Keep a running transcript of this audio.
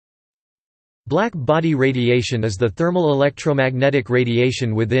Black body radiation is the thermal electromagnetic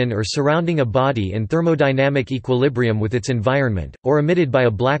radiation within or surrounding a body in thermodynamic equilibrium with its environment, or emitted by a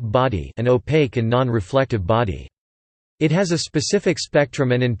black body, an opaque and non-reflective body. It has a specific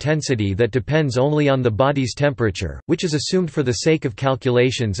spectrum and intensity that depends only on the body's temperature, which is assumed for the sake of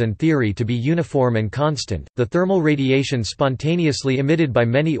calculations and theory to be uniform and constant. The thermal radiation spontaneously emitted by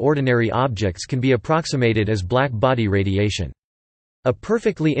many ordinary objects can be approximated as black body radiation. A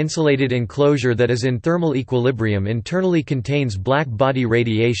perfectly insulated enclosure that is in thermal equilibrium internally contains black body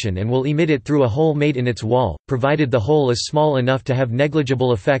radiation and will emit it through a hole made in its wall, provided the hole is small enough to have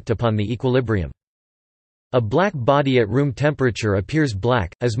negligible effect upon the equilibrium. A black body at room temperature appears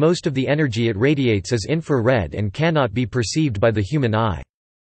black, as most of the energy it radiates is infrared and cannot be perceived by the human eye.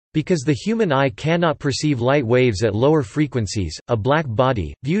 Because the human eye cannot perceive light waves at lower frequencies, a black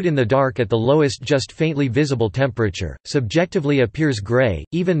body, viewed in the dark at the lowest just faintly visible temperature, subjectively appears gray,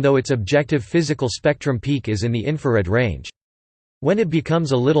 even though its objective physical spectrum peak is in the infrared range. When it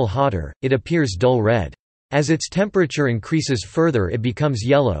becomes a little hotter, it appears dull red. As its temperature increases further, it becomes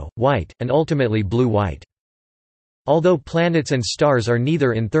yellow, white, and ultimately blue-white. Although planets and stars are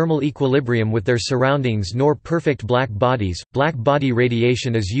neither in thermal equilibrium with their surroundings nor perfect black bodies, black body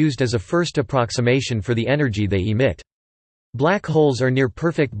radiation is used as a first approximation for the energy they emit. Black holes are near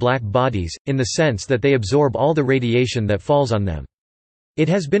perfect black bodies, in the sense that they absorb all the radiation that falls on them. It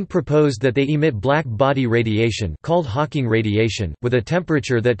has been proposed that they emit black body radiation, called Hawking radiation, with a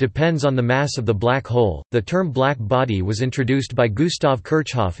temperature that depends on the mass of the black hole. The term black body was introduced by Gustav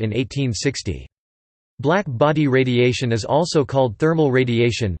Kirchhoff in 1860. Black body radiation is also called thermal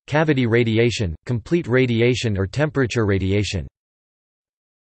radiation, cavity radiation, complete radiation, or temperature radiation.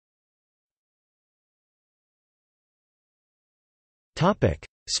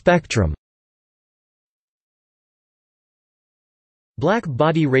 Spectrum. Black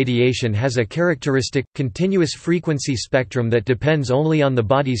body radiation has a characteristic, continuous frequency spectrum that depends only on the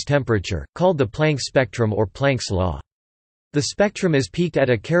body's temperature, called the Planck spectrum or Planck's law. The spectrum is peaked at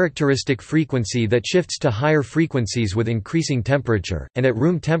a characteristic frequency that shifts to higher frequencies with increasing temperature, and at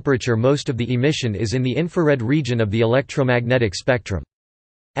room temperature most of the emission is in the infrared region of the electromagnetic spectrum.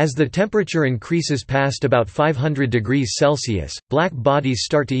 As the temperature increases past about 500 degrees Celsius, black bodies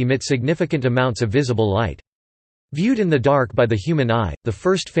start to emit significant amounts of visible light. Viewed in the dark by the human eye, the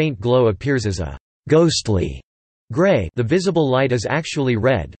first faint glow appears as a ghostly gray. The visible light is actually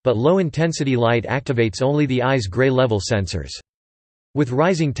red, but low-intensity light activates only the eye's gray level sensors. With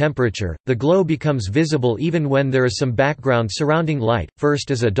rising temperature, the glow becomes visible even when there is some background surrounding light,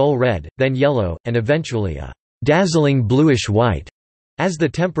 first as a dull red, then yellow, and eventually a dazzling bluish-white as the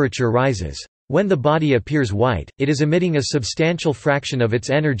temperature rises. When the body appears white, it is emitting a substantial fraction of its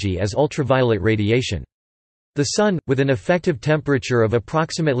energy as ultraviolet radiation. The Sun, with an effective temperature of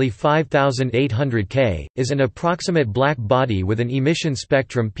approximately 5800 K, is an approximate black body with an emission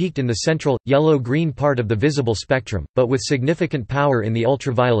spectrum peaked in the central, yellow-green part of the visible spectrum, but with significant power in the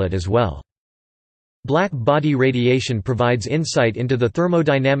ultraviolet as well. Black body radiation provides insight into the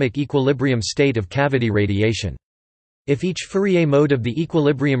thermodynamic equilibrium state of cavity radiation. If each Fourier mode of the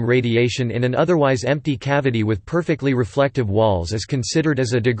equilibrium radiation in an otherwise empty cavity with perfectly reflective walls is considered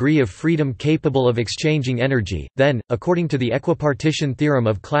as a degree of freedom capable of exchanging energy, then, according to the equipartition theorem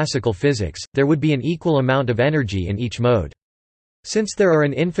of classical physics, there would be an equal amount of energy in each mode. Since there are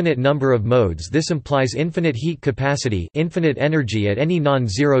an infinite number of modes, this implies infinite heat capacity, infinite energy at any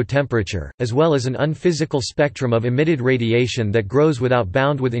non-zero temperature, as well as an unphysical spectrum of emitted radiation that grows without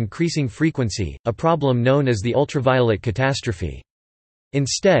bound with increasing frequency, a problem known as the ultraviolet catastrophe.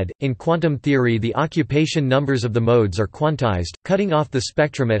 Instead, in quantum theory the occupation numbers of the modes are quantized, cutting off the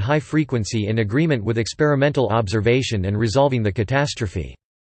spectrum at high frequency in agreement with experimental observation and resolving the catastrophe.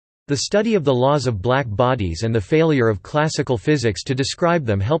 The study of the laws of black bodies and the failure of classical physics to describe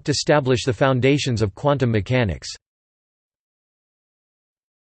them helped establish the foundations of quantum mechanics.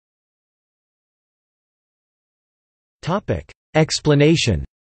 Explanation.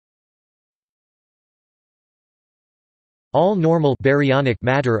 All normal baryonic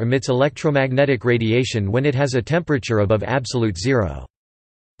matter emits electromagnetic radiation when it has a temperature above absolute zero.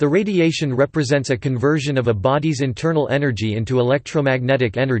 The radiation represents a conversion of a body's internal energy into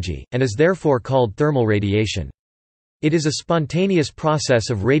electromagnetic energy, and is therefore called thermal radiation. It is a spontaneous process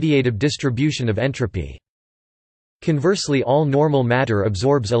of radiative distribution of entropy. Conversely, all normal matter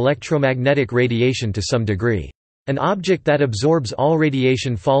absorbs electromagnetic radiation to some degree. An object that absorbs all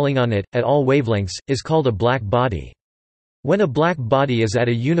radiation falling on it, at all wavelengths, is called a black body. When a black body is at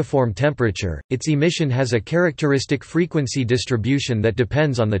a uniform temperature, its emission has a characteristic frequency distribution that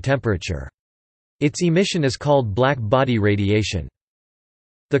depends on the temperature. Its emission is called black body radiation.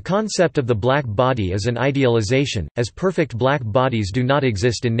 The concept of the black body is an idealization, as perfect black bodies do not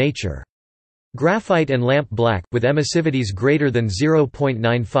exist in nature. Graphite and lamp black, with emissivities greater than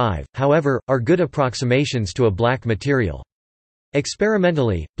 0.95, however, are good approximations to a black material.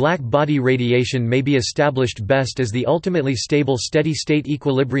 Experimentally, black body radiation may be established best as the ultimately stable steady-state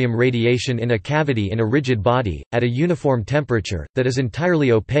equilibrium radiation in a cavity in a rigid body, at a uniform temperature, that is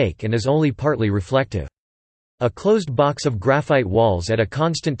entirely opaque and is only partly reflective. A closed box of graphite walls at a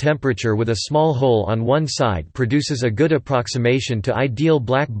constant temperature with a small hole on one side produces a good approximation to ideal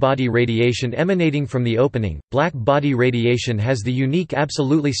black body radiation emanating from the opening. Black body radiation has the unique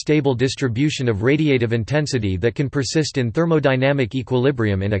absolutely stable distribution of radiative intensity that can persist in thermodynamic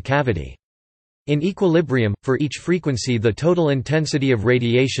equilibrium in a cavity. In equilibrium, for each frequency the total intensity of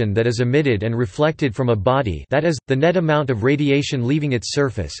radiation that is emitted and reflected from a body, that is, the net amount of radiation leaving its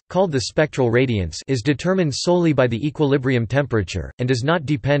surface, called the spectral radiance, is determined solely by the equilibrium temperature, and does not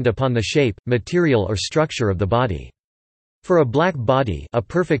depend upon the shape, material or structure of the body. For a black body, a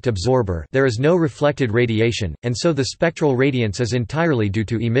perfect absorber, there is no reflected radiation, and so the spectral radiance is entirely due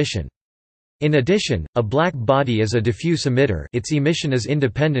to emission. In addition, a black body is a diffuse emitter, its emission is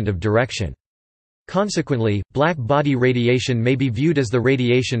independent of direction. Consequently, black body radiation may be viewed as the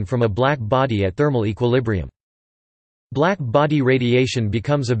radiation from a black body at thermal equilibrium. Black body radiation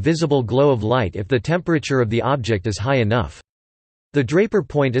becomes a visible glow of light if the temperature of the object is high enough. The Draper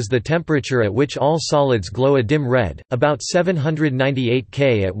point is the temperature at which all solids glow a dim red, about 798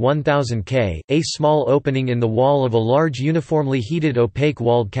 K at 1000 K. A small opening in the wall of a large uniformly heated opaque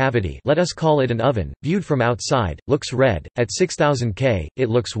walled cavity, let us call it an oven, viewed from outside, looks red. At 6000 K, it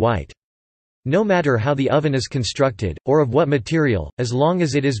looks white. No matter how the oven is constructed, or of what material, as long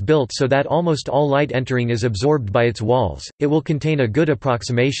as it is built so that almost all light entering is absorbed by its walls, it will contain a good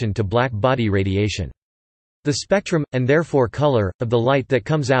approximation to black body radiation. The spectrum, and therefore color, of the light that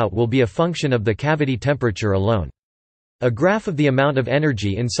comes out will be a function of the cavity temperature alone. A graph of the amount of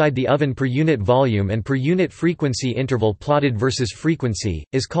energy inside the oven per unit volume and per unit frequency interval plotted versus frequency,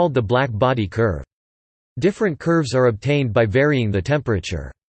 is called the black body curve. Different curves are obtained by varying the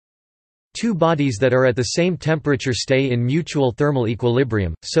temperature. Two bodies that are at the same temperature stay in mutual thermal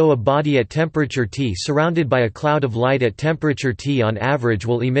equilibrium, so a body at temperature T surrounded by a cloud of light at temperature T on average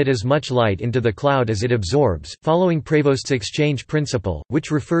will emit as much light into the cloud as it absorbs, following Prévost's exchange principle,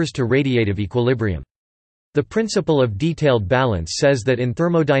 which refers to radiative equilibrium. The principle of detailed balance says that in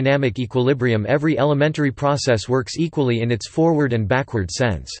thermodynamic equilibrium every elementary process works equally in its forward and backward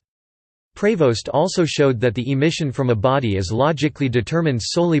sense. Prévost also showed that the emission from a body is logically determined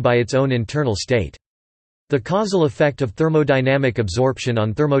solely by its own internal state. The causal effect of thermodynamic absorption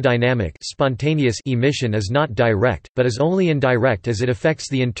on thermodynamic spontaneous emission is not direct, but is only indirect as it affects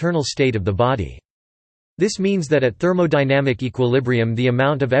the internal state of the body. This means that at thermodynamic equilibrium the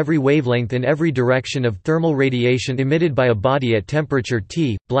amount of every wavelength in every direction of thermal radiation emitted by a body at temperature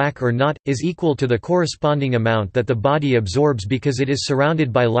T, black or not, is equal to the corresponding amount that the body absorbs because it is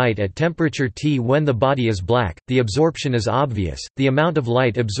surrounded by light at temperature T. When the body is black, the absorption is obvious, the amount of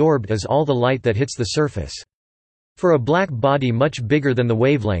light absorbed is all the light that hits the surface. For a black body much bigger than the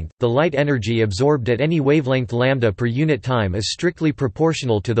wavelength, the light energy absorbed at any wavelength lambda per unit time is strictly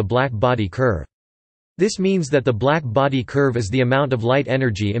proportional to the black body curve. This means that the black body curve is the amount of light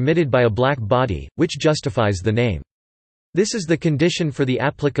energy emitted by a black body, which justifies the name. This is the condition for the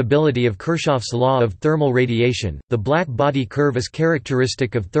applicability of Kirchhoff's law of thermal radiation. The black body curve is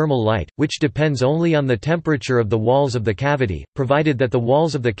characteristic of thermal light, which depends only on the temperature of the walls of the cavity, provided that the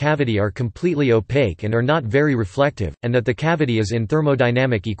walls of the cavity are completely opaque and are not very reflective, and that the cavity is in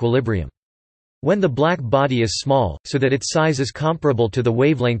thermodynamic equilibrium. When the black body is small, so that its size is comparable to the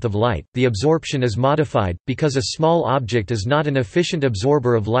wavelength of light, the absorption is modified, because a small object is not an efficient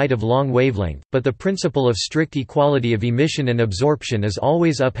absorber of light of long wavelength, but the principle of strict equality of emission and absorption is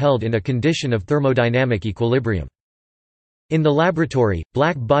always upheld in a condition of thermodynamic equilibrium. In the laboratory,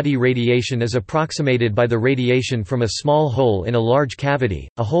 black body radiation is approximated by the radiation from a small hole in a large cavity,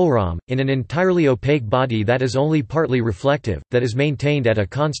 a hohlraum, in an entirely opaque body that is only partly reflective, that is maintained at a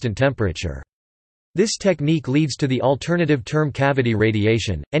constant temperature. This technique leads to the alternative term cavity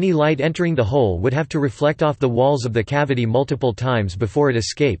radiation. Any light entering the hole would have to reflect off the walls of the cavity multiple times before it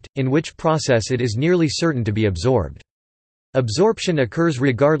escaped, in which process it is nearly certain to be absorbed. Absorption occurs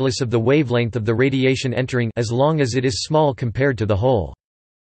regardless of the wavelength of the radiation entering, as long as it is small compared to the hole.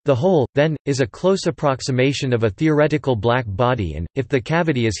 The hole, then, is a close approximation of a theoretical black body and, if the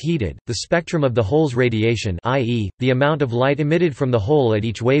cavity is heated, the spectrum of the hole's radiation, i.e., the amount of light emitted from the hole at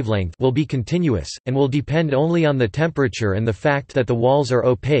each wavelength, will be continuous, and will depend only on the temperature and the fact that the walls are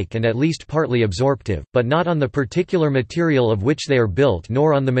opaque and at least partly absorptive, but not on the particular material of which they are built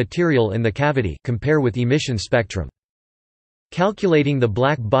nor on the material in the cavity. Compare with emission spectrum. Calculating the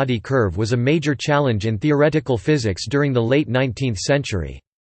black body curve was a major challenge in theoretical physics during the late 19th century.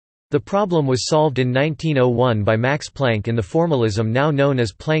 The problem was solved in 1901 by Max Planck in the formalism now known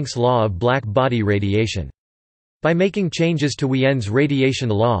as Planck's law of black body radiation. By making changes to Wien's radiation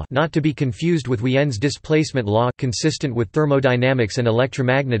law, not to be confused with Wien's displacement law consistent with thermodynamics and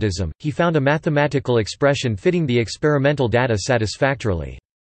electromagnetism, he found a mathematical expression fitting the experimental data satisfactorily.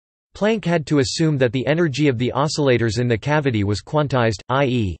 Planck had to assume that the energy of the oscillators in the cavity was quantized,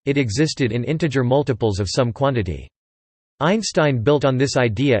 i.e., it existed in integer multiples of some quantity. Einstein built on this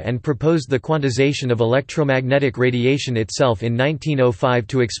idea and proposed the quantization of electromagnetic radiation itself in 1905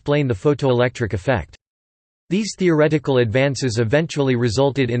 to explain the photoelectric effect. These theoretical advances eventually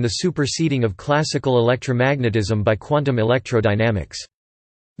resulted in the superseding of classical electromagnetism by quantum electrodynamics.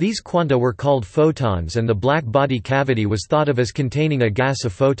 These quanta were called photons, and the black body cavity was thought of as containing a gas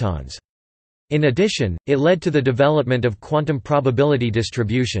of photons. In addition, it led to the development of quantum probability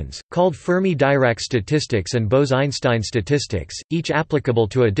distributions, called Fermi-Dirac statistics and Bose–Einstein statistics, each applicable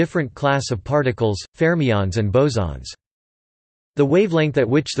to a different class of particles, fermions and bosons. The wavelength at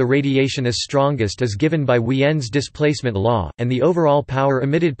which the radiation is strongest is given by Wien's displacement law, and the overall power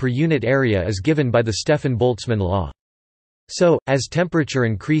emitted per unit area is given by the Stefan–Boltzmann law. So, as temperature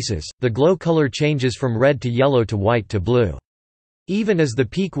increases, the glow color changes from red to yellow to white to blue. Even as the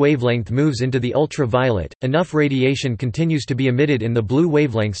peak wavelength moves into the ultraviolet, enough radiation continues to be emitted in the blue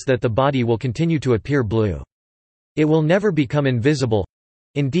wavelengths that the body will continue to appear blue. It will never become invisible.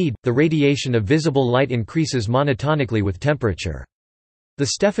 Indeed, the radiation of visible light increases monotonically with temperature. The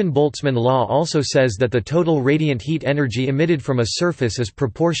Stefan–Boltzmann law also says that the total radiant heat energy emitted from a surface is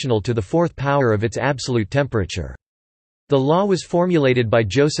proportional to the fourth power of its absolute temperature. The law was formulated by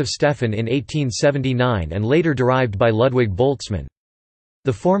Joseph Stefan in 1879 and later derived by Ludwig Boltzmann.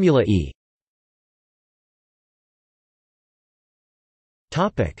 The formula E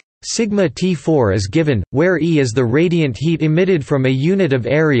sigma T4 is given, where E is the radiant heat emitted from a unit of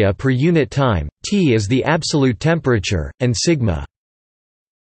area per unit time, T is the absolute temperature, and sigma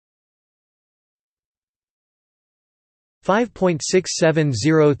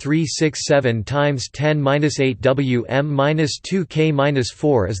 5.670367 times 10⁻8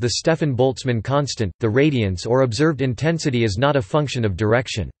 Wm-2K-4 is the Stefan–Boltzmann constant. The radiance or observed intensity is not a function of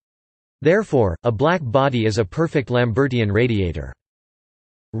direction. Therefore, a black body is a perfect Lambertian radiator.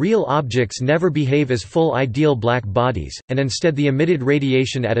 Real objects never behave as full ideal black bodies, and instead the emitted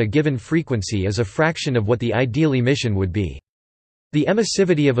radiation at a given frequency is a fraction of what the ideal emission would be. The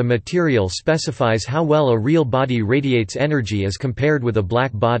emissivity of a material specifies how well a real body radiates energy as compared with a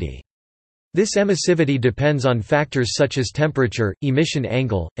black body. This emissivity depends on factors such as temperature, emission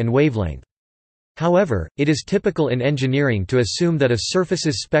angle, and wavelength. However, it is typical in engineering to assume that a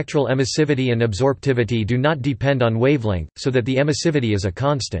surface's spectral emissivity and absorptivity do not depend on wavelength, so that the emissivity is a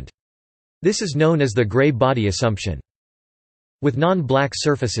constant. This is known as the gray body assumption. With non-black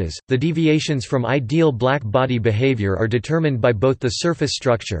surfaces, the deviations from ideal black body behavior are determined by both the surface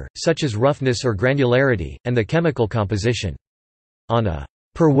structure, such as roughness or granularity, and the chemical composition. On a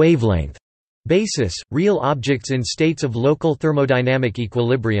per wavelength basis, real objects in states of local thermodynamic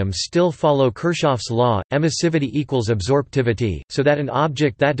equilibrium still follow Kirchhoff's law, emissivity equals absorptivity, so that an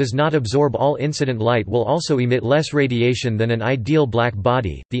object that does not absorb all incident light will also emit less radiation than an ideal black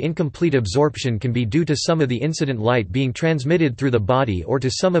body. The incomplete absorption can be due to some of the incident light being transmitted through the body or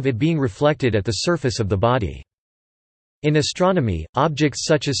to some of it being reflected at the surface of the body. In astronomy, objects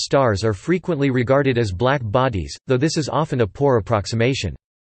such as stars are frequently regarded as black bodies, though this is often a poor approximation.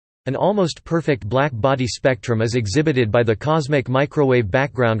 An almost perfect black body spectrum is exhibited by the cosmic microwave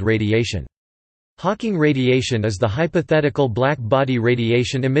background radiation. Hawking radiation is the hypothetical black body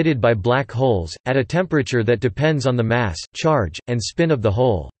radiation emitted by black holes, at a temperature that depends on the mass, charge, and spin of the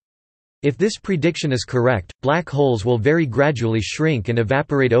hole. If this prediction is correct, black holes will very gradually shrink and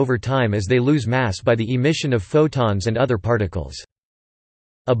evaporate over time as they lose mass by the emission of photons and other particles.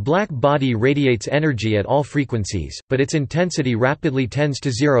 A black body radiates energy at all frequencies, but its intensity rapidly tends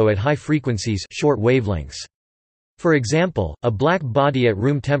to zero at high frequencies, short wavelengths. For example, a black body at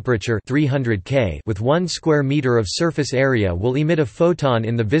room temperature 300 K with 1 square meter of surface area will emit a photon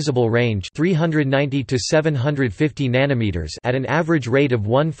in the visible range 390 to 750 nanometers at an average rate of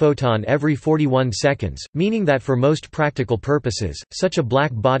 1 photon every 41 seconds, meaning that for most practical purposes, such a black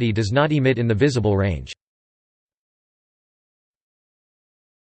body does not emit in the visible range.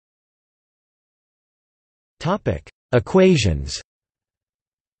 Topic: Equations.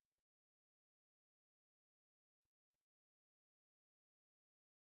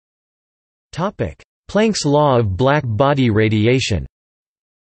 Topic: Planck's law of black body radiation.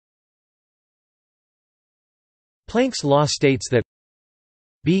 Planck's law states that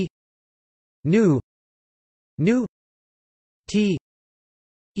B nu T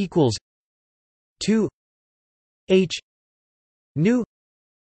equals 2 H nu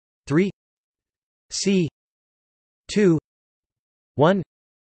 3 C 2 1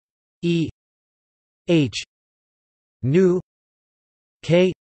 E H nu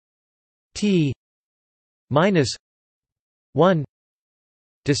K T minus 1.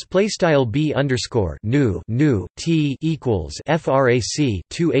 Display style B underscore nu T equals frac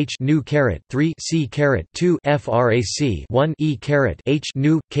 2 H nu caret 3 C caret 2 frac 1 E caret H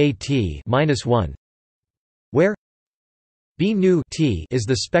nu KT minus 1, where B nu T is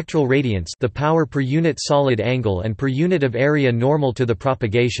the spectral radiance, the power per unit solid angle and per unit of area normal to the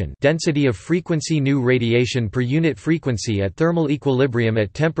propagation density of frequency nu radiation per unit frequency at thermal equilibrium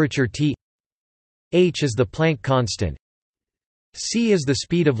at temperature T. H is the Planck constant. C is the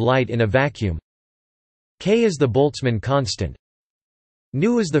speed of light in a vacuum. K is the Boltzmann constant.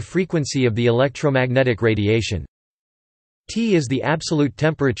 Nu is the frequency of the electromagnetic radiation. T is the absolute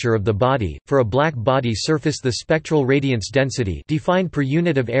temperature of the body. For a black body surface, the spectral radiance density, defined per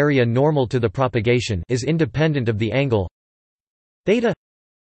unit of area normal to the propagation, is independent of the angle theta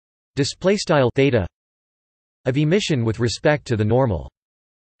theta of emission with respect to the normal.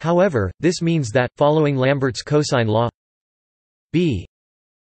 However, this means that, following Lambert's cosine law, B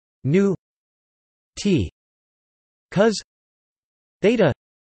nu T cos theta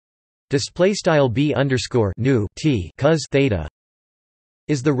display style B underscore nu T cos theta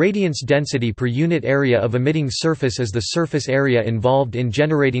is the radiance density per unit area of emitting surface as the surface area involved in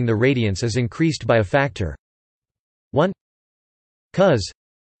generating the radiance is increased by a factor 1 cos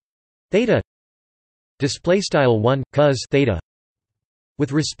theta display style 1 cos theta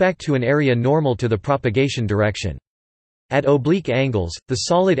with respect to an area normal to the propagation direction. At oblique angles, the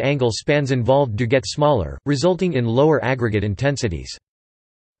solid angle spans involved do get smaller, resulting in lower aggregate intensities.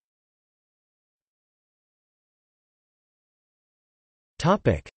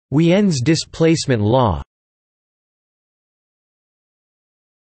 Wien's displacement law.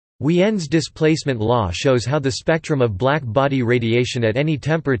 Wien's displacement law shows how the spectrum of black body radiation at any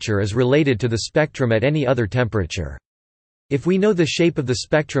temperature is related to the spectrum at any other temperature. If we know the shape of the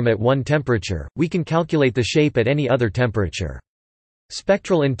spectrum at one temperature, we can calculate the shape at any other temperature.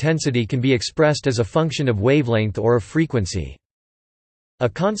 Spectral intensity can be expressed as a function of wavelength or of frequency. A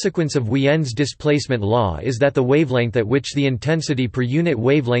consequence of Wien's displacement law is that the wavelength at which the intensity per unit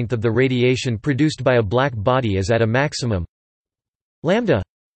wavelength of the radiation produced by a black body is at a maximum lambda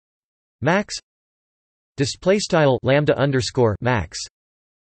max display style lambda underscore max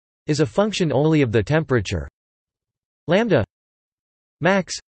is a function only of the temperature lambda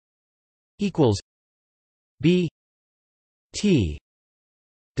max equals B T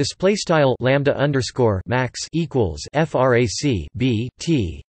display style lambda underscore max equals frac B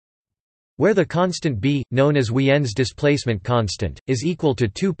T, where the constant B, known as Wien's displacement constant, is equal to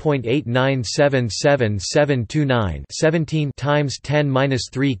 2.897779 17 times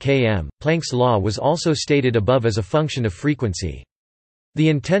 10⁻³ km. Planck's law was also stated above as a function of frequency. The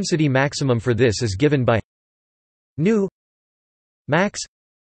intensity maximum for this is given by nu max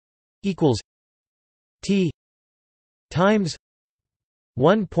equals T times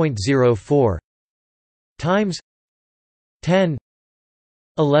 1.04 times 10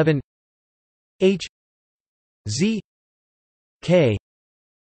 11 H Z K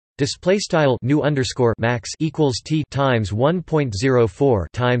display style nu underscore max equals T times 1.04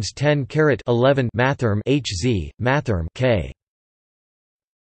 times 10 caret 11 mathrm H Z mathrm K.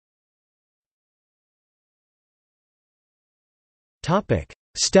 Topic: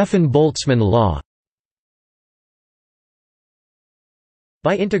 Stefan Boltzmann law.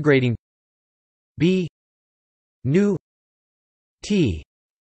 By integrating B nu T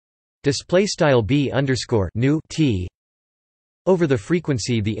display style B underscore nu T over the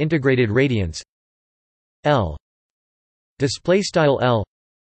frequency, the integrated radiance L display style L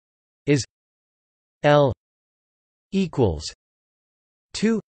is L equals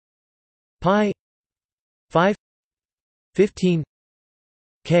 2 pi 5 15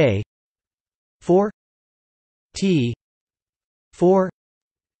 K 4 T 4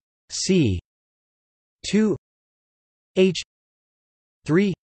 C 2 H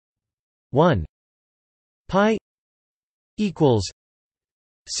 3 1 pi equals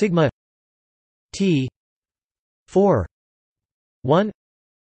sigma T 4 1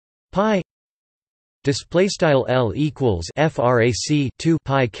 pi. Display style L equals frac 2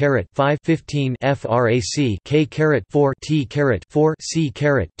 pi caret 5 15 frac k caret 4 t caret 4 c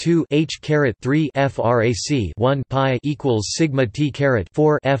caret 2 h caret 3 frac 1 pi equals sigma t caret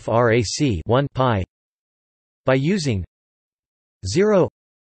 4 frac 1 pi. By using 0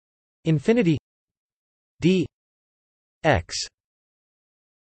 infinity d x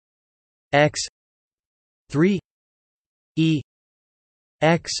x 3 e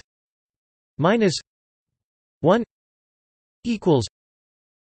x minus 1 equals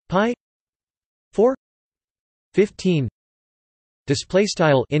pi 4 15. Display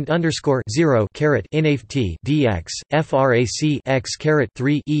style int underscore 0 caret inft dx frac x caret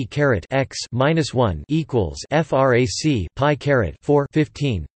 3 e caret x minus 1 equals frac pi caret 4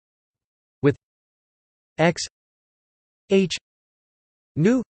 15 with x h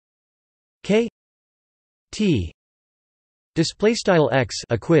nu k t. Display style x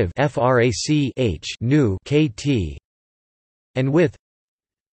equiv frac h nu kt, and with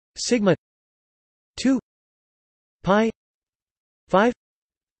sigma 2 pi 5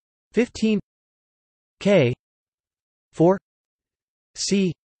 15 k 4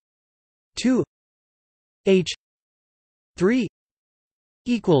 c 2 h 3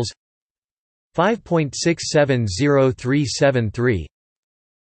 equals 5.670373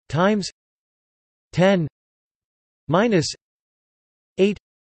 times 10 minus 8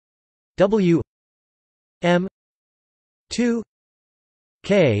 W M 2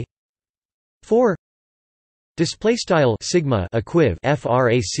 K 4. Display style sigma equiv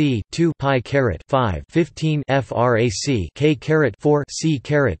frac 2 pi caret 5 15 frac k caret 4 c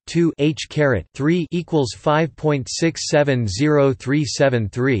caret 2 h caret 3 equals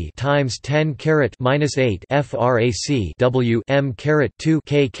 5.670373 times 10 caret minus 8 frac W M caret 2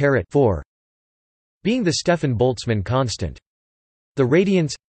 k caret 4 being the Stefan Boltzmann constant. The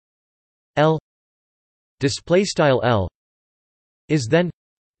radiance L display style L is then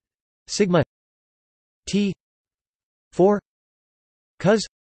sigma T 4 cos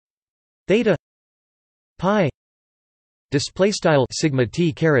theta pi display style sigma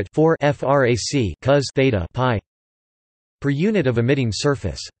T caret 4 frac cos theta pi per unit of emitting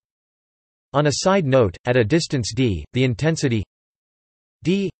surface. On a side note, at a distance d, the intensity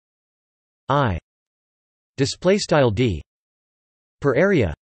d I display style d per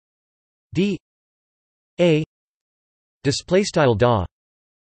area d a display style da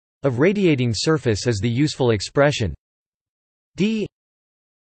of radiating surface is the useful expression d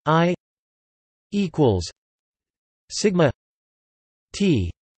I equals sigma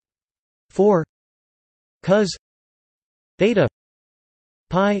t 4 cos theta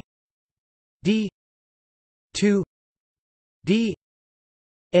pi d 2 d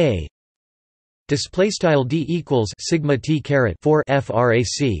a display style d equals sigma t caret 4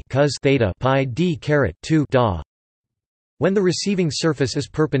 frac cos theta pi d caret 2 da when the receiving surface is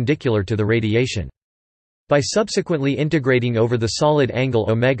perpendicular to the radiation. By subsequently integrating over the solid angle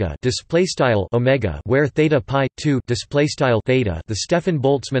omega display style omega where theta pi 2 display style theta, the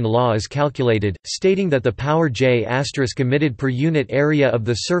Stefan-Boltzmann law is calculated, stating that the power J asterisk emitted per unit area of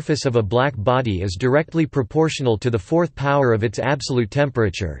the surface of a black body is directly proportional to the fourth power of its absolute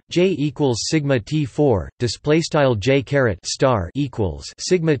temperature. J equals sigma T4 display style J caret star equals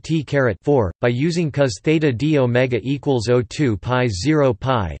sigma T caret 4 by using cos theta d omega equals O2 pi 0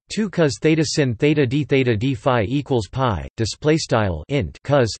 pi 2 cos theta sin theta d phi equals pi display style int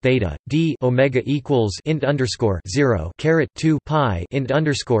cos theta d omega equals int underscore 0 caret 2 pi int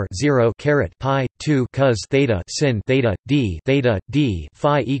underscore 0 caret pi 2 cos theta sin theta d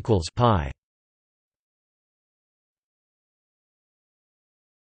phi equals pi.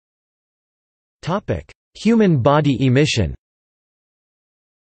 Topic: Human body emission.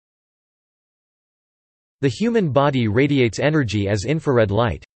 The human body radiates energy as infrared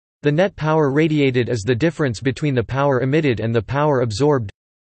light. The net power radiated is the difference between the power emitted and the power absorbed.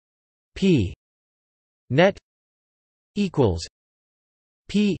 P net equals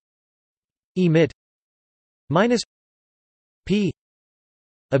P emit minus P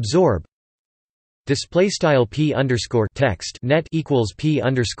absorb. Display style P underscore text net equals P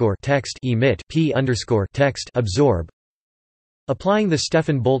underscore text emit P underscore text absorb. Applying the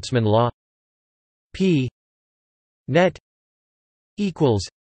Stefan-Boltzmann law, P net equals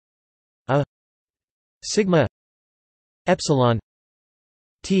a sigma epsilon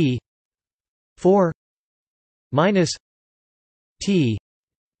T 4 minus T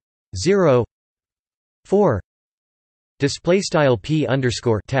 0 4 display style p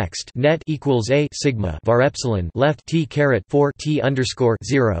underscore text net equals a sigma var epsilon left t caret 4 t underscore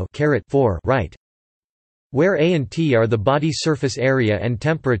 0 caret 4 right, where a and t are the body surface area and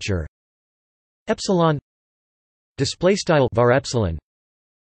temperature. Epsilon display style var epsilon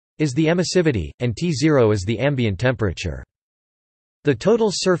is the emissivity, and T0 is the ambient temperature. The total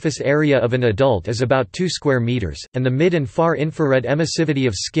surface area of an adult is about 2 square meters, and the mid and far infrared emissivity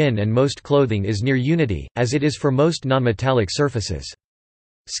of skin and most clothing is near unity, as it is for most nonmetallic surfaces.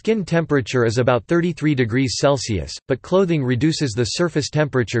 Skin temperature is about 33 degrees Celsius, but clothing reduces the surface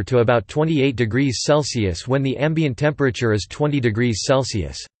temperature to about 28 degrees Celsius when the ambient temperature is 20 degrees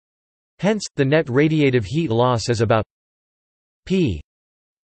Celsius. Hence, the net radiative heat loss is about P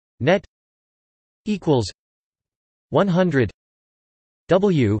net equals 100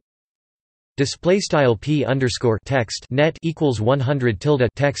 W display style P underscore text net equals 100 tilde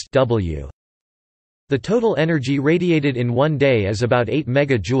text W. The total energy radiated in one day is about 8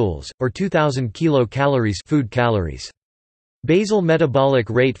 megajoules, or 2000 kilocalories food calories. Basal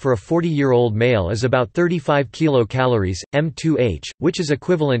metabolic rate for a 40-year-old male is about 35 kilocalories, m2h, which is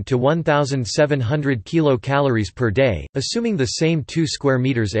equivalent to 1,700 kilocalories per day, assuming the same 2 square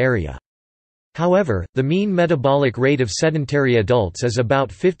meters area. However, the mean metabolic rate of sedentary adults is about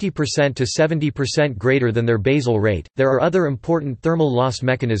 50% to 70% greater than their basal rate. There are other important thermal loss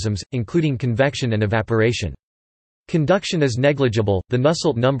mechanisms, including convection and evaporation. Conduction is negligible, the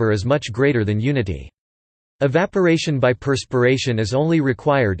Nusselt number is much greater than unity. Evaporation by perspiration is only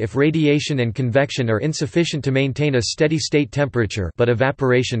required if radiation and convection are insufficient to maintain a steady state temperature, but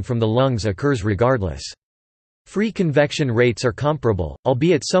evaporation from the lungs occurs regardless. Free convection rates are comparable,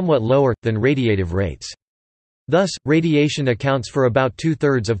 albeit somewhat lower, than radiative rates. Thus, radiation accounts for about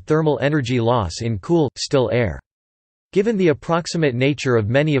 2/3 of thermal energy loss in cool, still air. Given the approximate nature of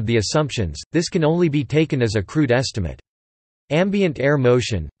many of the assumptions, this can only be taken as a crude estimate. Ambient air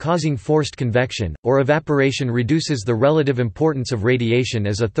motion, causing forced convection, or evaporation reduces the relative importance of radiation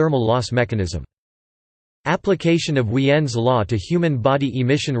as a thermal loss mechanism. Application of Wien's law to human body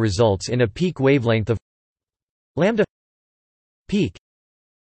emission results in a peak wavelength of lambda peak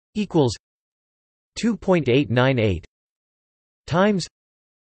equals 2.898 times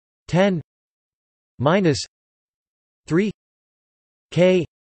 10 minus 3 k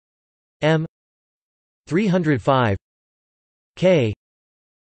m 305 K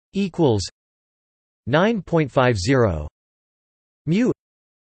equals 9.50 mu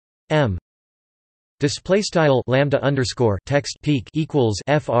m. Display style lambda underscore text peak equals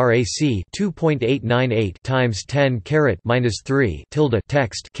frac 2.898 times 10 caret minus 3 tilde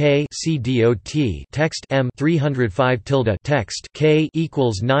text k c dot text m 305 tilde text k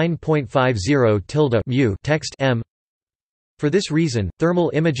equals 9.50 tilde mu text m. For this reason,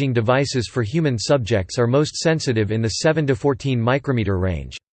 thermal imaging devices for human subjects are most sensitive in the 7 to 14 micrometer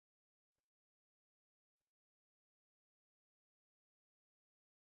range.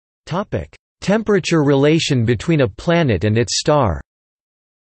 Topic: Temperature relation between a planet and its star.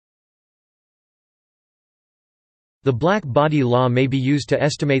 The black body law may be used to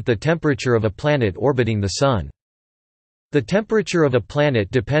estimate the temperature of a planet orbiting the Sun. The temperature of a planet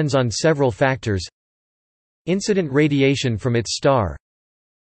depends on several factors: incident radiation from its star,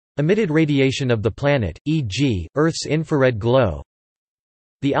 emitted radiation of the planet, e.g., Earth's infrared glow,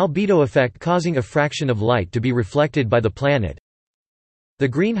 the albedo effect causing a fraction of light to be reflected by the planet, the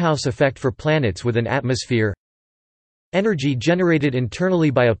greenhouse effect for planets with an atmosphere, energy generated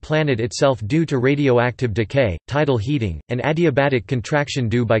internally by a planet itself due to radioactive decay, tidal heating, and adiabatic contraction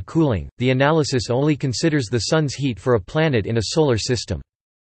due by cooling. The analysis only considers the Sun's heat for a planet in a solar system.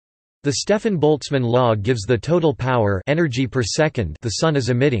 The Stefan-Boltzmann law gives the total power energy per second the Sun is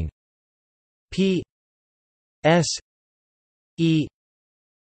emitting. P s e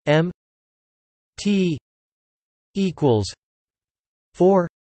m t equals 4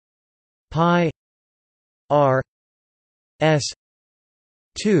 pi r s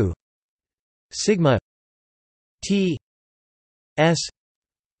 2 sigma t s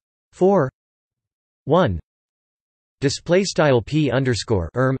 4 1. Display style p underscore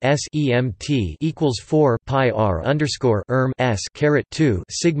erm s emt equals 4 pi r underscore erm s caret 2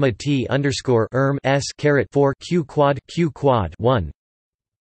 sigma t underscore erm s caret 4 q quad 1,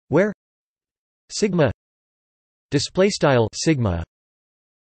 where sigma display style sigma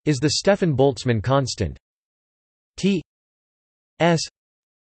is the Stefan-Boltzmann constant. T s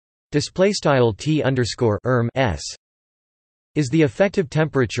display style t underscore erm s is the effective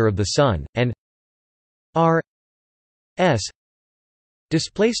temperature of the Sun, and r s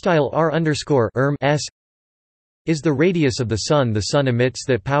display style r underscore erm s is the radius of the Sun. The Sun emits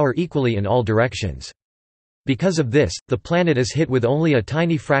that power equally in all directions. Because of this, the planet is hit with only a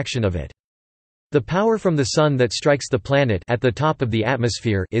tiny fraction of it. The power from the Sun that strikes the planet at the top of the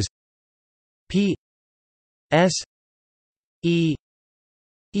atmosphere is P s E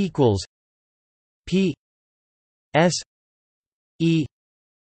equals P s E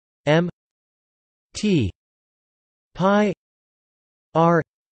m T pi r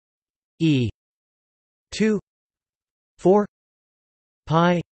E 2 4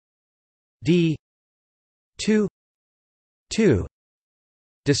 pi d 2 2.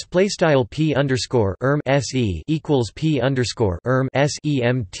 Display style p underscore erm se equals p underscore erm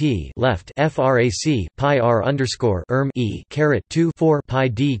semt left frac pi r underscore erm e caret 2 4 pi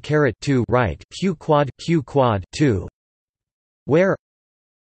d caret 2 right q quad 2, where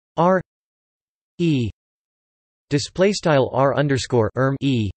r e display style r underscore erm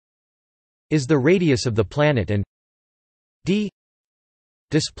e is the radius of the planet and d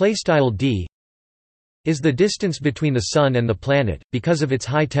display style d is the distance between the Sun and the planet. Because of its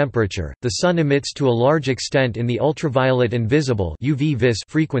high temperature, the Sun emits to a large extent in the ultraviolet and visible UV-vis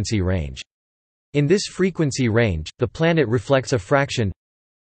frequency range. In this frequency range, the planet reflects a fraction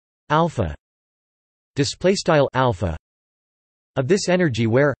alpha display style alpha of this energy,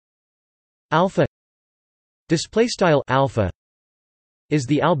 where alpha display style alpha is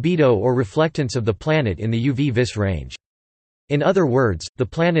the albedo or reflectance of the planet in the UV-vis range. In other words, the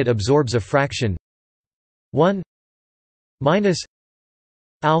planet absorbs a fraction 1 minus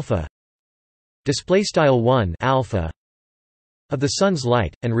alpha display style 1 alpha of the Sun's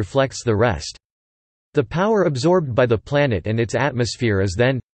light and reflects the rest. The power absorbed by the planet and its atmosphere is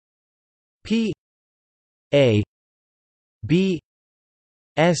then P a b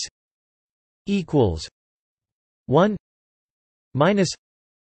s equals 1 minus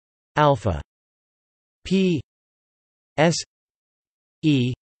alpha P s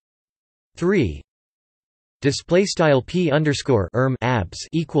E 3 display style p underscore erm abs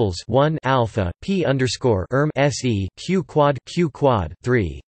equals 1 alpha p underscore erm se q quad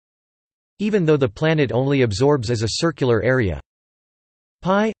 3. Even though the planet only absorbs as a circular area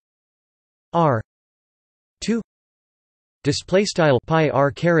pi r 2 display style pi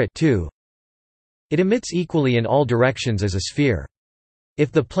r caret 2, it emits equally in all directions as a sphere.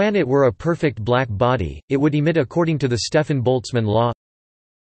 If the planet were a perfect black body, it would emit according to the Stefan Boltzmann law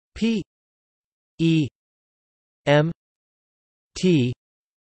p e m t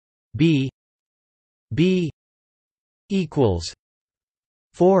b b equals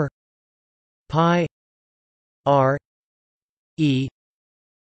 4 pi r e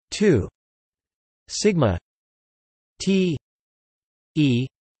 2 sigma t e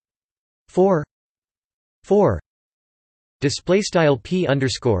 4 display style p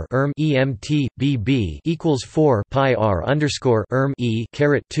underscore erm emt bb equals 4 pi r underscore erm e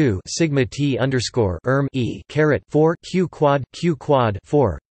caret 2 sigma t underscore erm e caret 4 q quad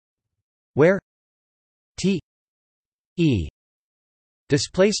 4, where t e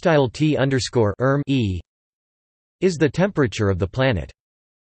display style t underscore erm e is the temperature of the planet.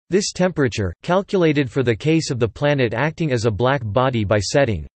 This temperature, calculated for the case of the planet acting as a black body by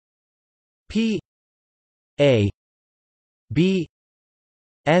setting P a b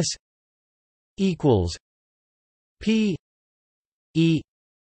s equals P e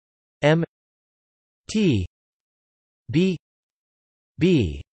m t b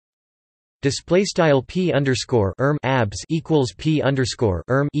b display style p underscore erm abs equals p underscore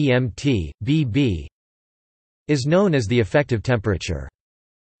erm emt bb is known as the effective temperature.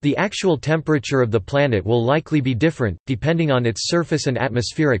 The actual temperature of the planet will likely be different, depending on its surface and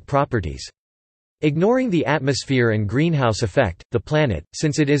atmospheric properties. Ignoring the atmosphere and greenhouse effect, the planet,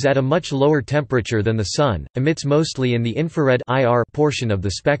 since it is at a much lower temperature than the Sun, emits mostly in the infrared IR portion of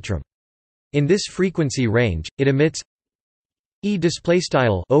the spectrum. In this frequency range, it emits E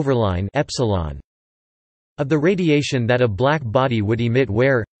overline epsilon of the radiation that a black body would emit,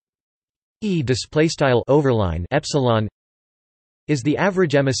 where E overline epsilon is the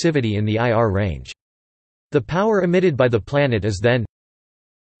average emissivity in the IR range. The power emitted by the planet is then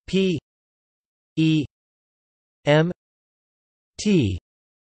P E m t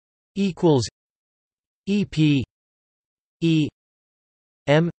equals EP E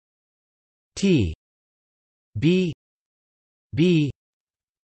m t b b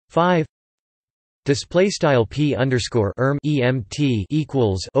 5 display style p underscore erm emt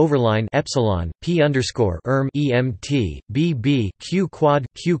equals overline epsilon p underscore erm emt bb q quad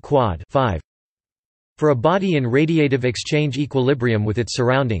 5. For a body in radiative exchange equilibrium with its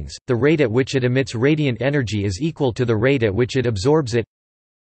surroundings, the rate at which it emits radiant energy is equal to the rate at which it absorbs it.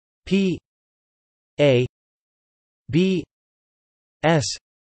 P A B S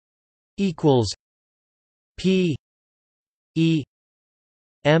equals P E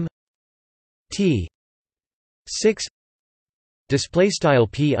M T 6. Display style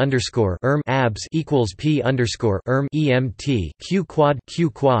P underscore abs equals P underscore EMT Q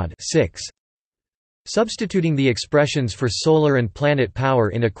quad 6. Substituting the expressions for solar and planet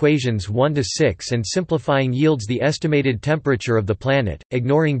power in equations 1 to 6 and simplifying yields the estimated temperature of the planet,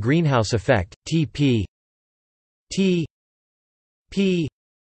 ignoring greenhouse effect. T P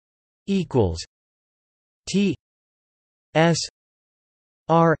equals T S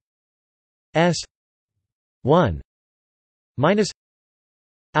R S 1 minus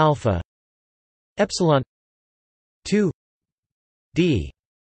alpha epsilon 2 d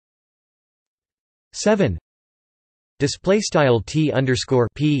 7. Display style T underscore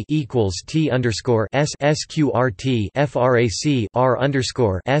P equals T underscore S SQRT frac R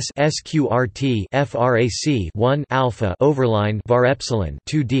underscore S SQRT frac 1 alpha overline var epsilon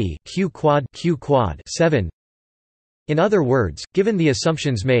 2 d Q quad 7. In other words, given the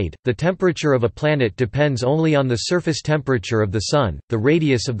assumptions made, the temperature of a planet depends only on the surface temperature of the Sun, the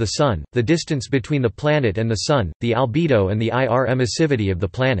radius of the Sun, the distance between the planet and the Sun, the albedo and the IR emissivity of the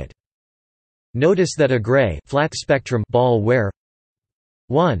planet. Notice that a gray flat spectrum ball where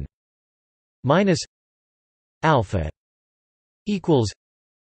 1 minus alpha equals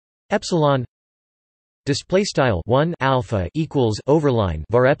epsilon display style 1 alpha equals overline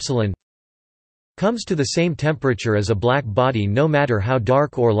var epsilon comes to the same temperature as a black body no matter how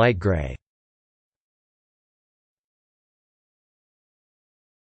dark or light gray.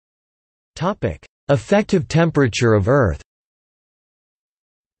 Topic: Effective temperature of Earth.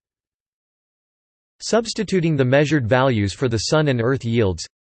 Substituting the measured values for the Sun and Earth yields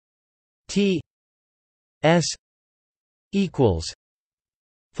T S equals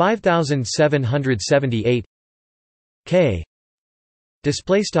 5778 K.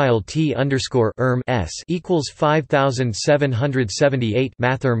 Display style T underscore S equals 5778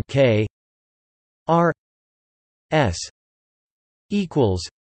 mathrm K. R S equals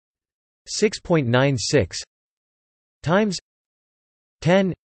 6.96 times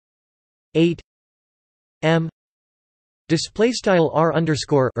 10 8 m. Display style R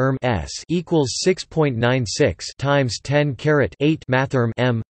underscore S equals 6.96 times 10 caret 8 mathrm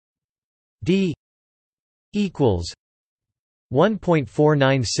m. D equals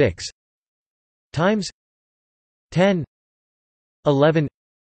 1.496 times 10 11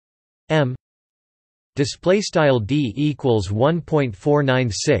 m. Display style D equals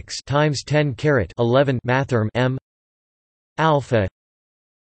 1.496 times 10 caret 11 mathrm m. Alpha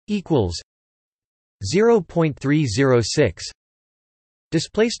equals 0.306.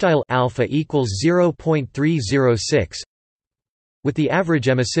 Display style alpha equals 0.306 with the average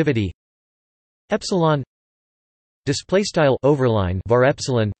emissivity epsilon display style overline var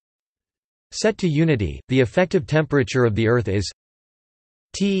epsilon set to unity. The effective temperature of the Earth is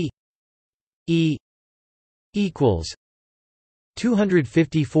T E equals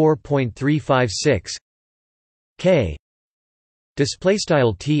 254.356 K. Display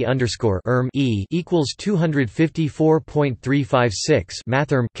style T underscore E equals 254.356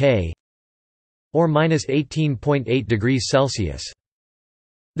 mathrm K or minus 18.8 degrees Celsius.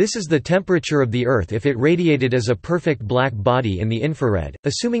 This is the temperature of the Earth if it radiated as a perfect black body in the infrared,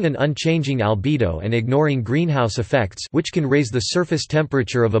 assuming an unchanging albedo and ignoring greenhouse effects which can raise the surface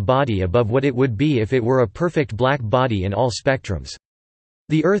temperature of a body above what it would be if it were a perfect black body in all spectrums.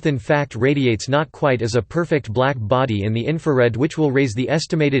 The Earth in fact radiates not quite as a perfect black body in the infrared, which will raise the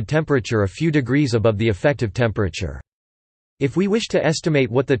estimated temperature a few degrees above the effective temperature. If we wish to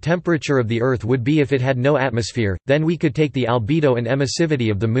estimate what the temperature of the Earth would be if it had no atmosphere, then we could take the albedo and emissivity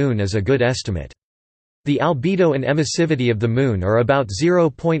of the Moon as a good estimate. The albedo and emissivity of the Moon are about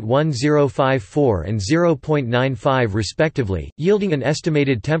 0.1054 and 0.95 respectively, yielding an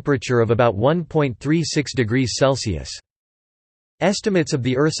estimated temperature of about 1.36 degrees Celsius. Estimates of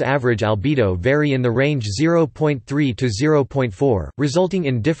the Earth's average albedo vary in the range 0.3 to 0.4, resulting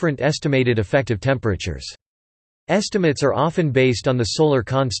in different estimated effective temperatures. Estimates are often based on the solar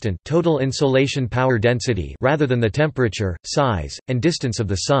constant total insolation power density rather than the temperature, size, and distance of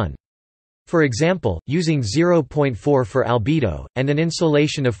the Sun. For example, using 0.4 for albedo, and an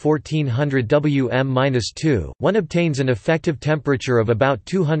insolation of 1400 Wm-2, one obtains an effective temperature of about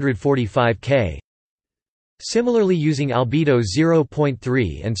 245 K. Similarly, using albedo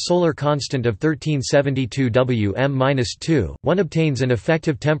 0.3 and solar constant of 1372 Wm-2, one obtains an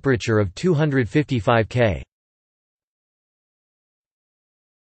effective temperature of 255 K.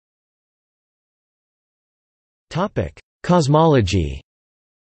 Cosmology.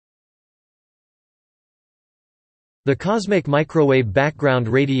 The cosmic microwave background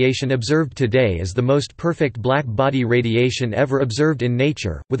radiation observed today is the most perfect black body radiation ever observed in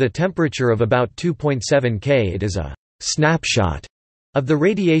nature, with a temperature of about 2.7 K. It is a snapshot of the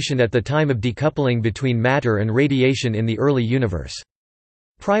radiation at the time of decoupling between matter and radiation in the early universe.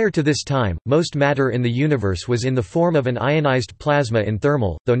 Prior to this time, most matter in the universe was in the form of an ionized plasma in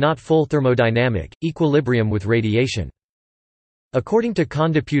thermal, though not full thermodynamic, equilibrium with radiation. According to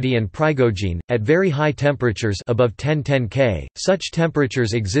Kondaputi and Prigogine, at very high temperatures above 1010 K, such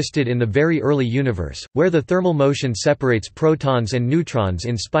temperatures existed in the very early universe, where the thermal motion separates protons and neutrons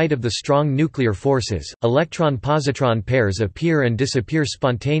in spite of the strong nuclear forces. Electron-positron pairs appear and disappear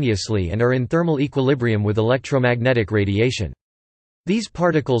spontaneously and are in thermal equilibrium with electromagnetic radiation. These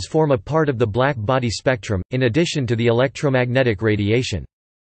particles form a part of the black body spectrum, in addition to the electromagnetic radiation.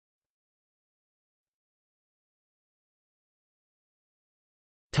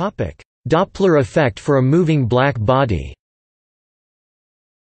 Doppler effect for a moving black body.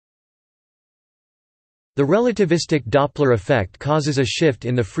 The relativistic Doppler effect causes a shift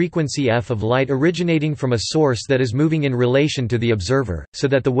in the frequency f of light originating from a source that is moving in relation to the observer, so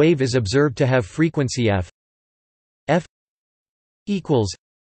that the wave is observed to have frequency f equals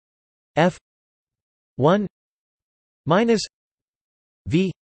f 1 minus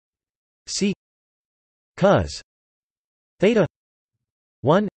v c cos theta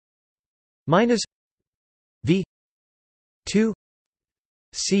 1 minus v 2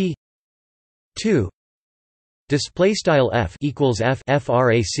 c 2. Display style f equals f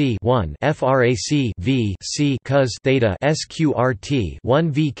frac 1 frac v c cos theta sqrt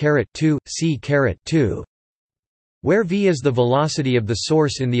 1 v caret 2 c caret 2, where v is the velocity of the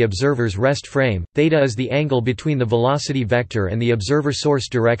source in the observer's rest frame, theta is the angle between the velocity vector and the observer source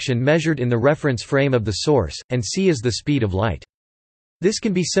direction measured in the reference frame of the source, and c is the speed of light. This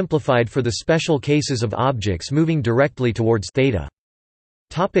can be simplified for the special cases of objects moving directly towards theta.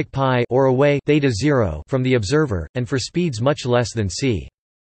 Pi or away theta 0 from the observer, and for speeds much less than c.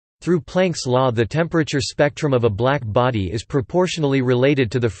 Through Planck's law, the temperature spectrum of a black body is proportionally related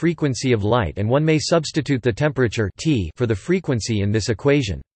to the frequency of light, and one may substitute the temperature T for the frequency in this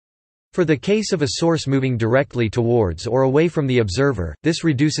equation. For the case of a source moving directly towards or away from the observer, this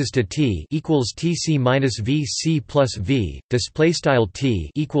reduces to T equals Tc minus Vc plus V. Display style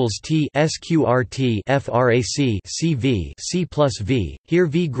T equals T sqrt frac Cv C plus V. Here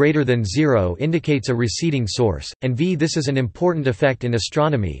V greater than 0 indicates a receding source, and V. This is an important effect in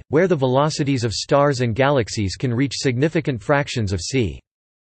astronomy, where the velocities of stars and galaxies can reach significant fractions of c.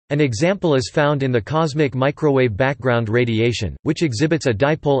 An example is found in the cosmic microwave background radiation, which exhibits a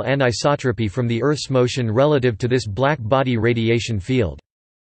dipole anisotropy from the Earth's motion relative to this black body radiation field.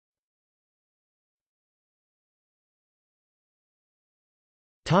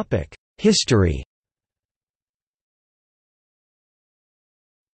 History.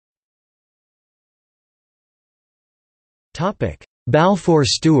 Balfour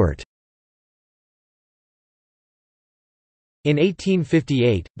Stewart. In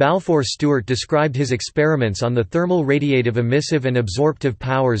 1858, Balfour Stewart described his experiments on the thermal radiative emissive and absorptive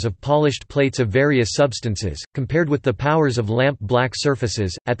powers of polished plates of various substances, compared with the powers of lamp-black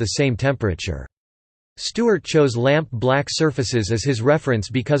surfaces, at the same temperature. Stewart chose lamp-black surfaces as his reference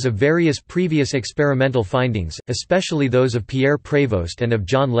because of various previous experimental findings, especially those of Pierre Prévost and of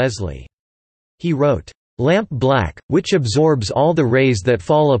John Leslie. He wrote, "Lamp black, which absorbs all the rays that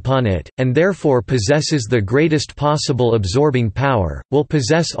fall upon it, and therefore possesses the greatest possible absorbing power, will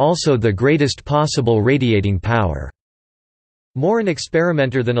possess also the greatest possible radiating power." More an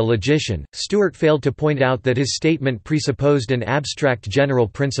experimenter than a logician, Stewart failed to point out that his statement presupposed an abstract general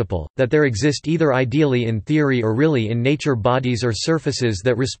principle, that there exist either ideally in theory or really in nature bodies or surfaces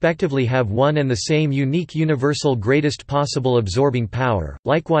that respectively have one and the same unique universal greatest possible absorbing power,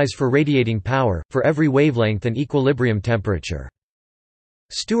 likewise for radiating power, for every wavelength and equilibrium temperature.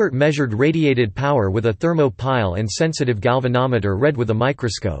 Stewart measured radiated power with a thermopile and sensitive galvanometer read with a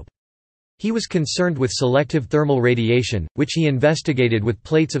microscope. He was concerned with selective thermal radiation, which he investigated with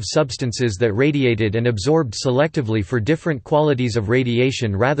plates of substances that radiated and absorbed selectively for different qualities of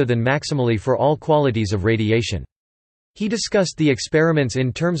radiation rather than maximally for all qualities of radiation. He discussed the experiments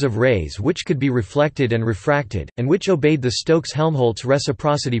in terms of rays which could be reflected and refracted, and which obeyed the Stokes-Helmholtz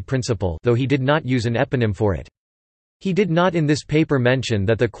reciprocity principle, though he did not use an eponym for it. He did not in this paper mention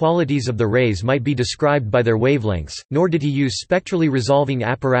that the qualities of the rays might be described by their wavelengths, nor did he use spectrally resolving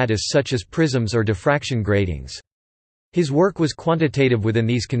apparatus such as prisms or diffraction gratings. His work was quantitative within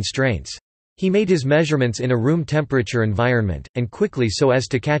these constraints. He made his measurements in a room temperature environment, and quickly so as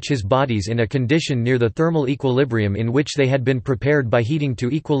to catch his bodies in a condition near the thermal equilibrium in which they had been prepared by heating to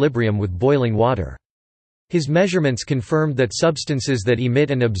equilibrium with boiling water. His measurements confirmed that substances that emit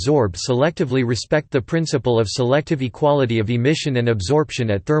and absorb selectively respect the principle of selective equality of emission and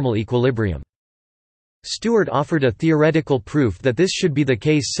absorption at thermal equilibrium. Stewart offered a theoretical proof that this should be the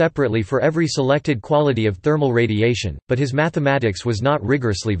case separately for every selected quality of thermal radiation, but his mathematics was not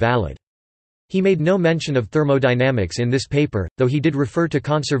rigorously valid. He made no mention of thermodynamics in this paper, though he did refer to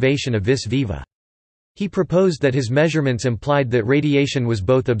conservation of vis viva. He proposed that his measurements implied that radiation was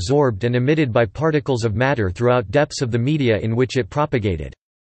both absorbed and emitted by particles of matter throughout depths of the media in which it propagated.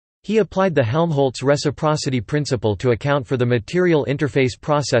 He applied the Helmholtz reciprocity principle to account for the material interface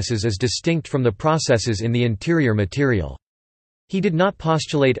processes as distinct from the processes in the interior material. He did not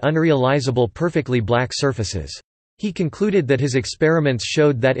postulate unrealizable perfectly black surfaces. He concluded that his experiments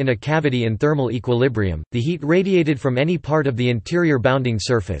showed that in a cavity in thermal equilibrium, the heat radiated from any part of the interior bounding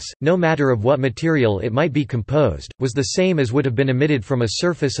surface, no matter of what material it might be composed, was the same as would have been emitted from a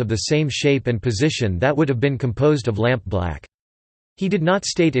surface of the same shape and position that would have been composed of lamp black. He did not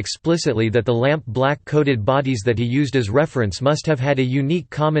state explicitly that the lamp black coated bodies that he used as reference must have had a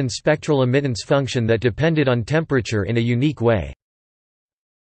unique common spectral emittance function that depended on temperature in a unique way.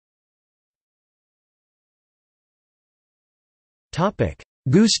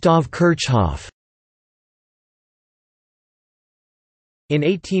 Gustav Kirchhoff. In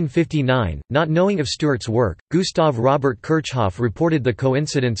 1859, not knowing of Stewart's work, Gustav Robert Kirchhoff reported the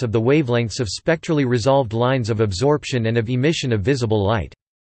coincidence of the wavelengths of spectrally resolved lines of absorption and of emission of visible light.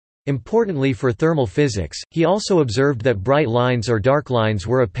 Importantly for thermal physics, he also observed that bright lines or dark lines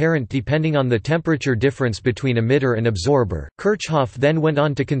were apparent depending on the temperature difference between emitter and absorber. Kirchhoff then went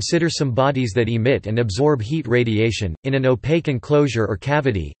on to consider some bodies that emit and absorb heat radiation, in an opaque enclosure or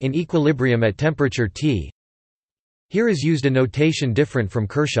cavity, in equilibrium at temperature T. Here is used a notation different from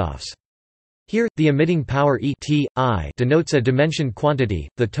Kirchhoff's. Here, the emitting power E T, I denotes a dimension quantity,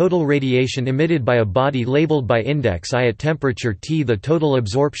 the total radiation emitted by a body labeled by index I at temperature T. The total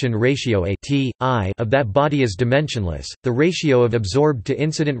absorption ratio A T, I of that body is dimensionless, the ratio of absorbed to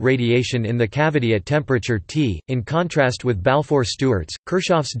incident radiation in the cavity at temperature T. In contrast with Balfour Stewart's,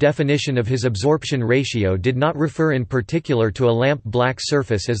 Kirchhoff's definition of his absorption ratio did not refer in particular to a lamp black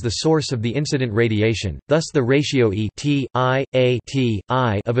surface as the source of the incident radiation, thus the ratio E T, I, A T,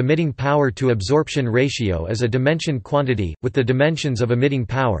 I of emitting power to absorption ratio is a dimension quantity, with the dimensions of emitting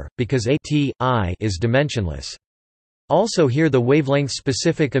power, because A T, I is dimensionless. Also here the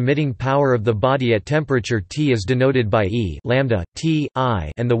wavelength-specific emitting power of the body at temperature T is denoted by E lambda, T,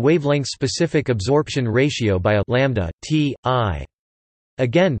 I and the wavelength-specific absorption ratio by A lambda, T, I.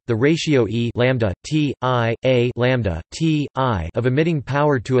 Again, the ratio E lambda, T, I, A lambda, T, I of emitting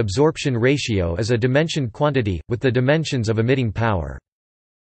power to absorption ratio is a dimension quantity, with the dimensions of emitting power.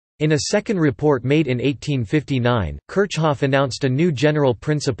 In a second report made in 1859, Kirchhoff announced a new general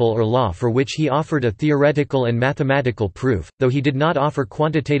principle or law for which he offered a theoretical and mathematical proof, though he did not offer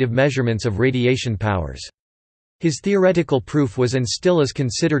quantitative measurements of radiation powers. His theoretical proof was and still is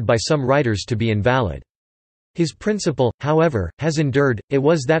considered by some writers to be invalid. His principle, however, has endured. It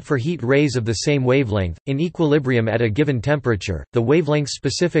was that for heat rays of the same wavelength, in equilibrium at a given temperature, the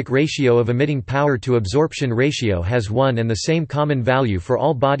wavelength-specific ratio of emitting power to absorption ratio has one and the same common value for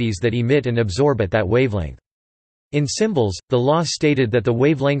all bodies that emit and absorb at that wavelength. In symbols, the law stated that the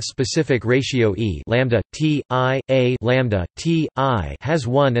wavelength-specific ratio E lambda, T, I, A lambda, T, I has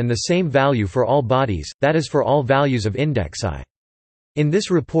one and the same value for all bodies, that is for all values of index I. In this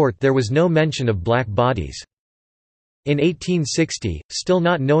report there was no mention of black bodies. In 1860, still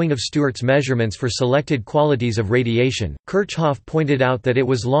not knowing of Stewart's measurements for selected qualities of radiation, Kirchhoff pointed out that it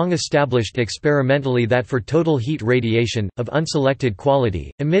was long established experimentally that for total heat radiation, of unselected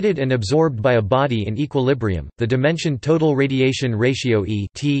quality, emitted and absorbed by a body in equilibrium, the dimension total radiation ratio E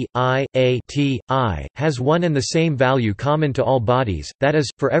T, I, A T, I, has one and the same value common to all bodies, that is,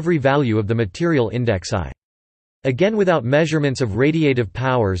 for every value of the material index I. Again without measurements of radiative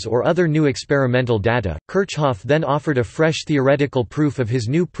powers or other new experimental data, Kirchhoff then offered a fresh theoretical proof of his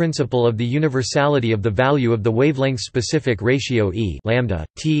new principle of the universality of the value of the wavelength-specific ratio E lambda,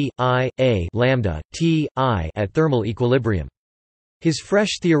 T, I, A lambda, T, I at thermal equilibrium. His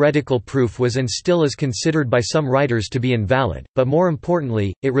fresh theoretical proof was and still is considered by some writers to be invalid, but more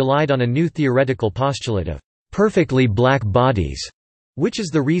importantly, it relied on a new theoretical postulate of perfectly black bodies, which is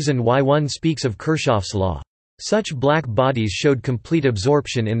the reason why one speaks of Kirchhoff's law. Such black bodies showed complete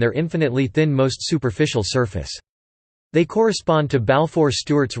absorption in their infinitely thin most superficial surface. They correspond to Balfour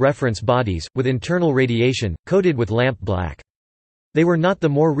Stewart's reference bodies, with internal radiation, coated with lamp black. They were not the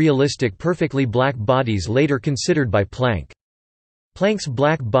more realistic perfectly black bodies later considered by Planck. Planck's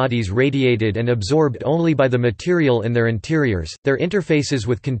black bodies radiated and absorbed only by the material in their interiors. Their interfaces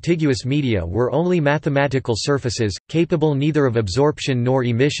with contiguous media were only mathematical surfaces, capable neither of absorption nor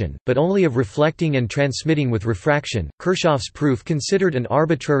emission, but only of reflecting and transmitting with refraction. Kirchhoff's proof considered an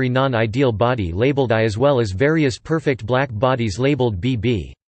arbitrary non-ideal body labeled I as well as various perfect black bodies labeled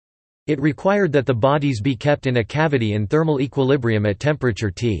BB. It required that the bodies be kept in a cavity in thermal equilibrium at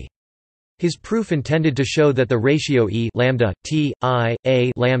temperature T. His proof intended to show that the ratio E lambda T I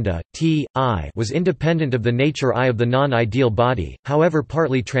A lambda T I was independent of the nature I of the non-ideal body, however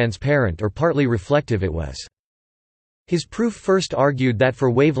partly transparent or partly reflective it was. His proof first argued that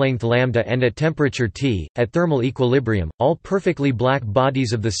for wavelength lambda and at temperature T, at thermal equilibrium, all perfectly black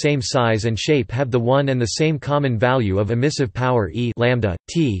bodies of the same size and shape have the one and the same common value of emissive power E lambda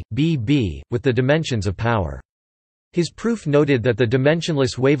T BB, with the dimensions of power. His proof noted that the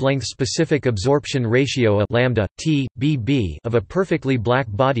dimensionless wavelength-specific absorption ratio A lambda T BB of a perfectly black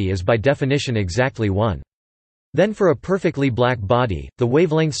body is by definition exactly 1. Then for a perfectly black body, the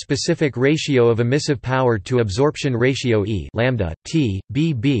wavelength-specific ratio of emissive power to absorption ratio E lambda T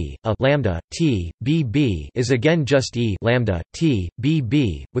BB A lambda T BB is again just E lambda T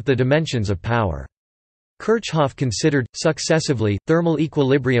BB, with the dimensions of power. Kirchhoff considered, successively, thermal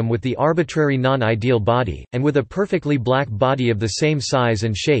equilibrium with the arbitrary non-ideal body, and with a perfectly black body of the same size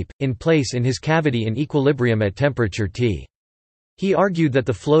and shape, in place in his cavity in equilibrium at temperature T. He argued that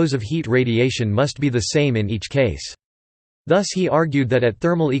the flows of heat radiation must be the same in each case. Thus he argued that at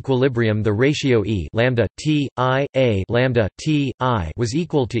thermal equilibrium the ratio E lambda T I A lambda T I was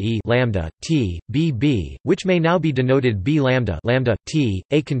equal to E lambda T BB, which may now be denoted B lambda T,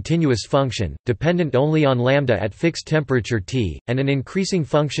 a continuous function, dependent only on lambda at fixed temperature T, and an increasing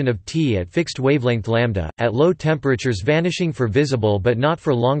function of T at fixed wavelength lambda, at low temperatures vanishing for visible but not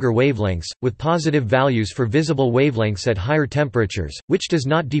for longer wavelengths, with positive values for visible wavelengths at higher temperatures, which does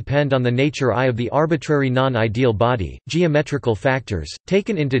not depend on the nature I of the arbitrary non-ideal body. Geometrical factors,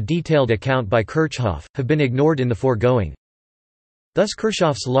 taken into detailed account by Kirchhoff, have been ignored in the foregoing. Thus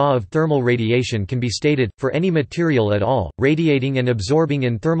Kirchhoff's law of thermal radiation can be stated, for any material at all, radiating and absorbing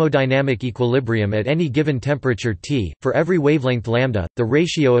in thermodynamic equilibrium at any given temperature T, for every wavelength lambda, the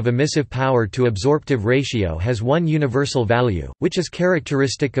ratio of emissive power to absorptive ratio has one universal value, which is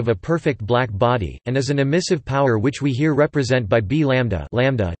characteristic of a perfect black body, and is an emissive power which we here represent by B lambda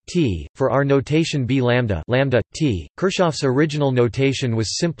T, for our notation B lambda T. Kirchhoff's original notation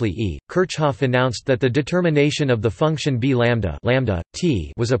was simply E. Kirchhoff announced that the determination of the function B lambda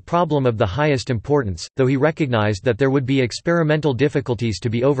T was a problem of the highest importance, though he recognized that there would be experimental difficulties to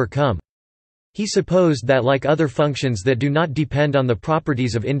be overcome. He supposed that like other functions that do not depend on the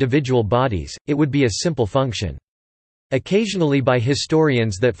properties of individual bodies, it would be a simple function. Occasionally by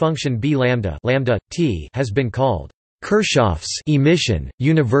historians that function B lambda T has been called Kirchhoff's emission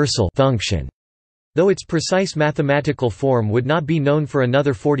universal function, though its precise mathematical form would not be known for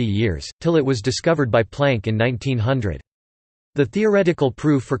another 40 years, till it was discovered by Planck in 1900. The theoretical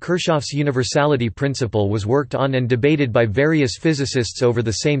proof for Kirchhoff's universality principle was worked on and debated by various physicists over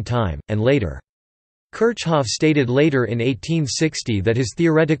the same time, and later. Kirchhoff stated later in 1860 that his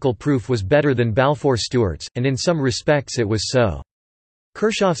theoretical proof was better than Balfour Stewart's, and in some respects it was so.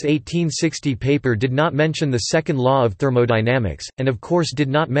 Kirchhoff's 1860 paper did not mention the second law of thermodynamics, and of course did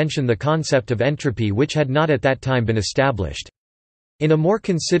not mention the concept of entropy, which had not at that time been established. In a more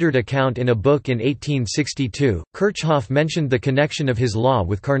considered account in a book in 1862, Kirchhoff mentioned the connection of his law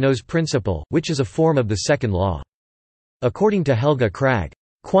with Carnot's principle, which is a form of the second law. According to Helga Krag,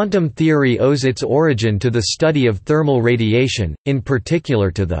 quantum theory owes its origin to the study of thermal radiation, in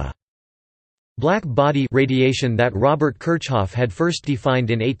particular to the black body radiation that Robert Kirchhoff had first defined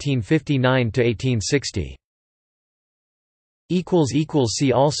in 1859–1860.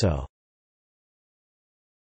 See also